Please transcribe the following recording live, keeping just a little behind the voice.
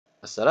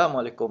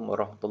Assalamualaikum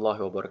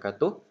warahmatullahi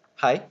wabarakatuh.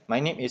 Hi, my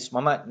name is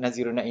Muhammad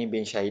Nazirunaim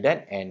bin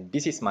Syahidan and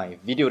this is my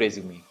video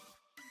resume.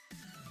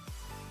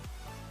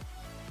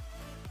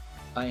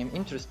 I am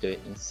interested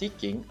in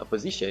seeking a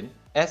position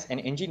as an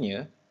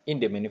engineer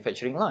in the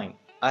manufacturing line.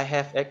 I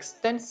have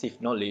extensive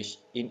knowledge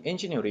in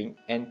engineering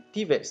and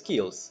TVET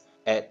skills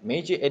at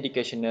major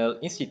educational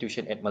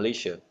institution at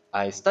Malaysia.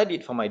 I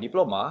studied for my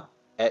diploma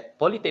at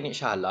Polytechnic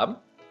Shah Alam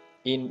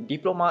in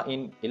Diploma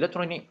in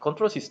Electronic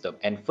Control System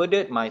and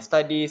furthered my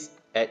studies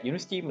at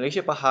University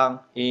Malaysia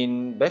Pahang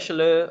in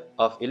Bachelor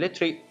of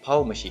Electric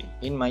Power Machine.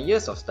 In my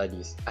years of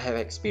studies, I have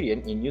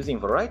experience in using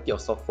variety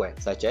of software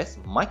such as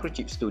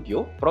Microchip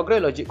Studio,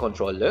 Program Logic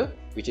Controller,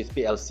 which is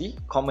PLC,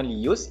 commonly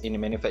used in the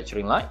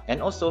manufacturing line,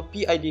 and also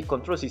PID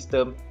Control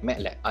System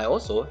MATLAB. I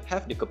also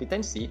have the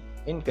competency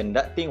in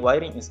conducting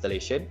wiring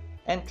installation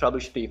and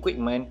troubleshooting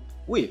equipment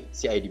with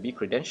CIDB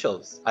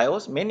credentials. I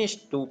also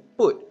managed to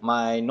put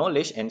my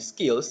knowledge and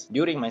skills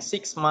during my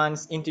 6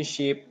 months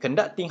internship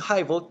conducting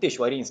high voltage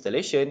wiring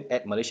installation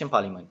at Malaysian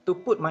Parliament to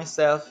put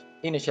myself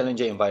in a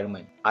challenging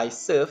environment. I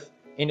served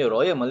in the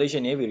Royal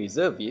Malaysian Navy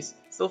Reservists,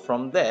 so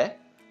from there,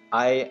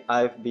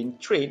 I've been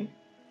trained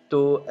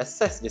to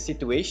assess the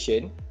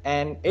situation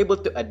and able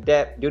to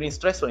adapt during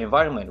stressful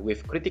environment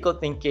with critical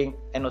thinking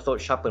and also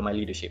sharpen my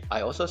leadership.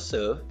 I also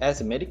serve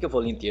as a medical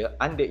volunteer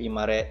under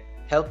Imarat,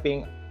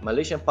 helping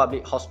Malaysian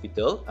Public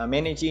Hospital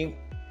managing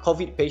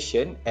COVID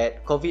patient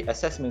at COVID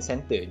Assessment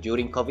Center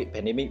during COVID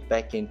pandemic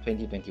back in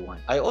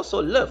 2021. I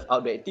also love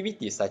outdoor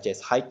activities such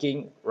as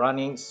hiking,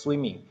 running,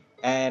 swimming,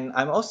 and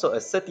I'm also a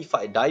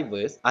certified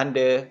diver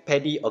under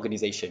PADI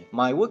organization.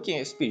 My working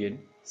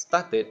experience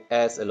started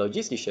as a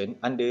logistician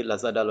under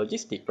Lazada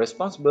Logistics,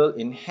 responsible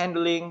in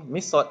handling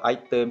mis-sort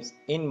items,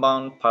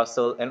 inbound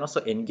parcel, and also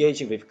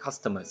engaging with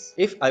customers.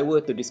 If I were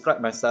to describe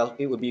myself,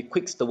 it would be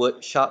quick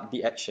steward, sharp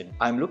the action.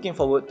 I'm looking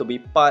forward to be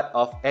part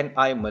of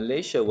NI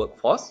Malaysia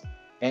workforce.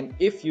 And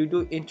if you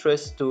do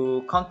interest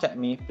to contact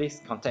me,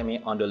 please contact me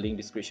on the link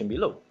description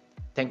below.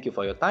 Thank you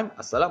for your time.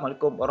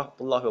 Assalamualaikum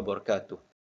warahmatullahi wabarakatuh.